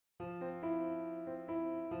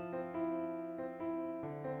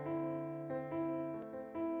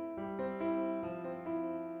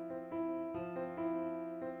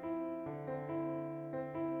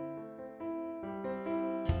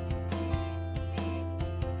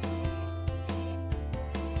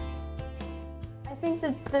think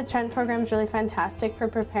that the Trent program is really fantastic for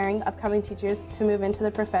preparing upcoming teachers to move into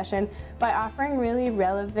the profession by offering really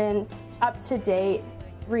relevant, up-to-date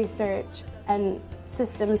research and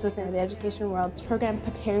systems within the education world. This program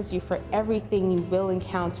prepares you for everything you will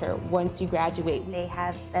encounter once you graduate. They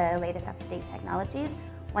have the latest up-to-date technologies.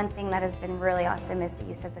 One thing that has been really awesome is the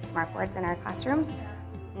use of the smartboards in our classrooms.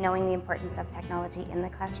 Knowing the importance of technology in the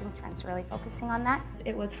classroom, Trent's really focusing on that.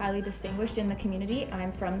 It was highly distinguished in the community.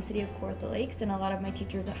 I'm from the city of Kawartha Lakes, and a lot of my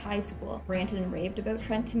teachers at high school ranted and raved about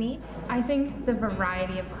Trent to me. I think the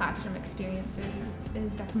variety of classroom experiences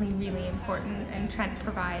is definitely really important, and Trent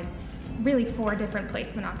provides really 4 different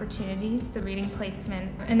placement opportunities: the reading placement,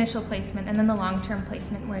 initial placement, and then the long-term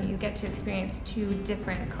placement, where you get to experience 2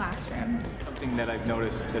 different classrooms. Something that I've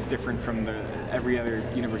noticed that's different from every other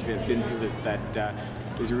university I've been to is that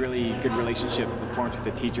there's a really good relationship that forms with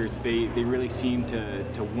the teachers. They really seem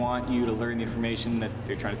to want you to learn the information that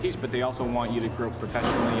they're trying to teach, but they also want you to grow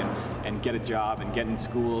professionally and get a job and get in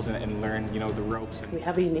schools and learn, the ropes. We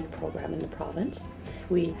have a unique program in the province.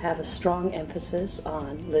 We have a strong emphasis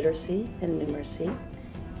on literacy and numeracy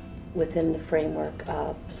within the framework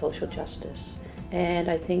of social justice.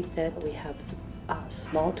 And I think that we have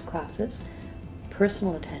small classes,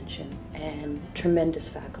 personal attention, and tremendous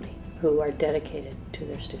faculty who are dedicated to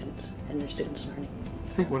their students and their students' learning. I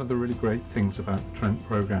think one of the really great things about the Trent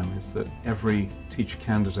program is that every teacher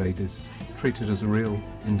candidate is treated as a real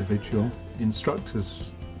individual.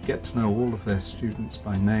 Instructors get to know all of their students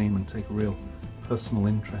by name and take a real personal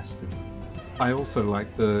interest in them. I also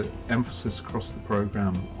like the emphasis across the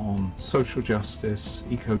program on social justice,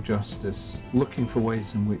 eco-justice, looking for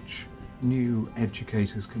ways in which new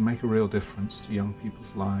educators can make a real difference to young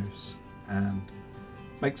people's lives and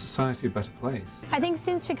make society a better place. I think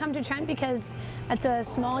students should come to Trent because it's a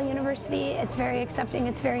small university, it's very accepting,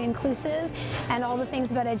 it's very inclusive, and all the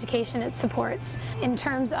things about education it supports. In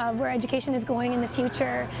terms of where education is going in the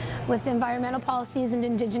future with environmental policies and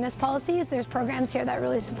Indigenous policies, there's programs here that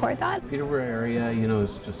really support that. Peterborough area,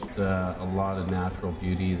 is just a lot of natural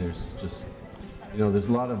beauty. There's just, there's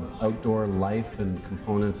a lot of outdoor life and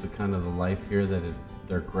components of kind of the life here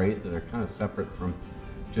they're great, that are kind of separate from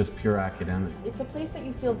just pure academic. It's a place that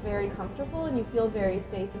you feel very comfortable and you feel very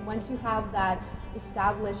safe, and once you have that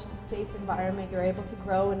established safe environment, you're able to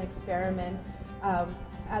grow and experiment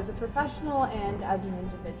as a professional and as an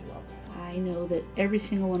individual. I know that every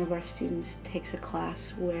single one of our students takes a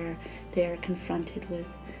class where they are confronted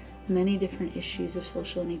with many different issues of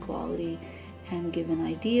social inequality and given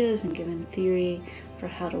ideas and given theory for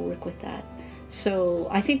how to work with that. So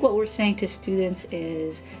I think what we're saying to students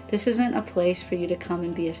is this isn't a place for you to come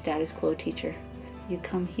and be a status quo teacher. You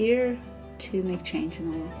come here to make change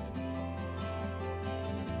in the world.